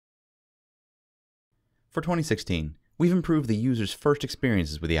For 2016, we've improved the user's first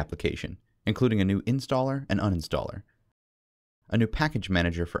experiences with the application, including a new installer and uninstaller, a new package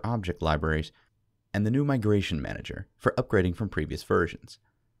manager for object libraries, and the new migration manager for upgrading from previous versions.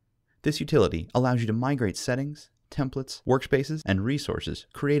 This utility allows you to migrate settings, templates, workspaces, and resources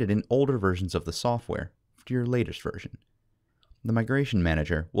created in older versions of the software to your latest version. The migration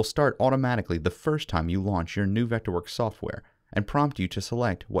manager will start automatically the first time you launch your new Vectorworks software and prompt you to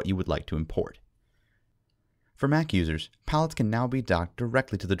select what you would like to import. For Mac users, palettes can now be docked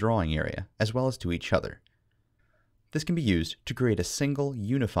directly to the drawing area as well as to each other. This can be used to create a single,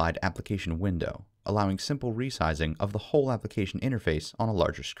 unified application window, allowing simple resizing of the whole application interface on a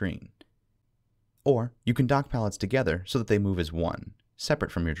larger screen. Or you can dock palettes together so that they move as one,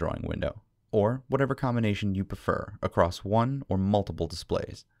 separate from your drawing window, or whatever combination you prefer across one or multiple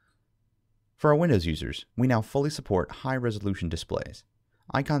displays. For our Windows users, we now fully support high-resolution displays.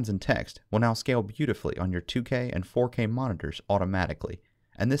 Icons and text will now scale beautifully on your 2K and 4K monitors automatically,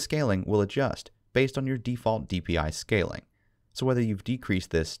 and this scaling will adjust based on your default DPI scaling. So whether you've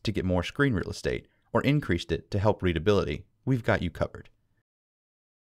decreased this to get more screen real estate or increased it to help readability, we've got you covered.